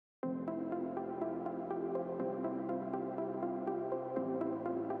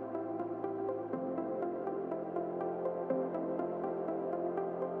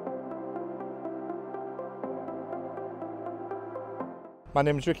My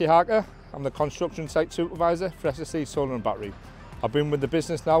name is Ricky Harker. I'm the Construction Site Supervisor for SSE Solar Battery. I've been with the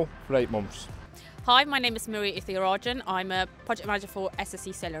business now for 8 months. Hi, my name is Miru Uthayarajan. I'm a Project Manager for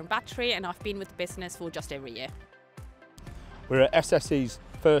SSE Solar Battery and I've been with the business for just over a year. We're at SSE's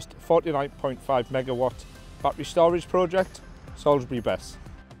first 49.5 megawatt battery storage project, Salisbury BESS.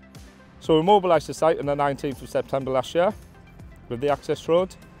 So we mobilised the site on the 19th of September last year with the access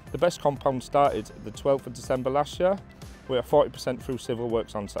road. The BESS compound started the 12th of December last year. We are 40% through civil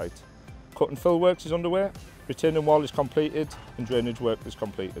works on site. Cut and fill works is underway, retaining wall is completed and drainage work is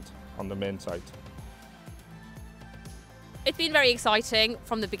completed on the main site. It's been very exciting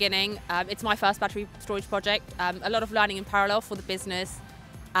from the beginning. It's my first battery storage project. A lot of learning in parallel for the business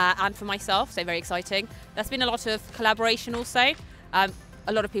and for myself, so very exciting. There's been a lot of collaboration also, a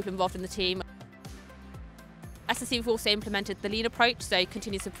lot of people involved in the team. SSE have also implemented the lean approach, so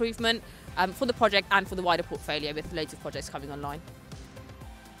continuous improvement for the project and for the wider portfolio with loads of projects coming online.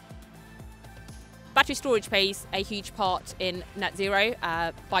 Battery storage plays a huge part in net zero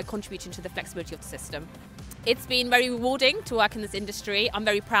by contributing to the flexibility of the system. It's been very rewarding to work in this industry. I'm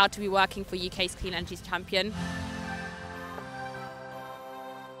very proud to be working for UK's clean energy champion.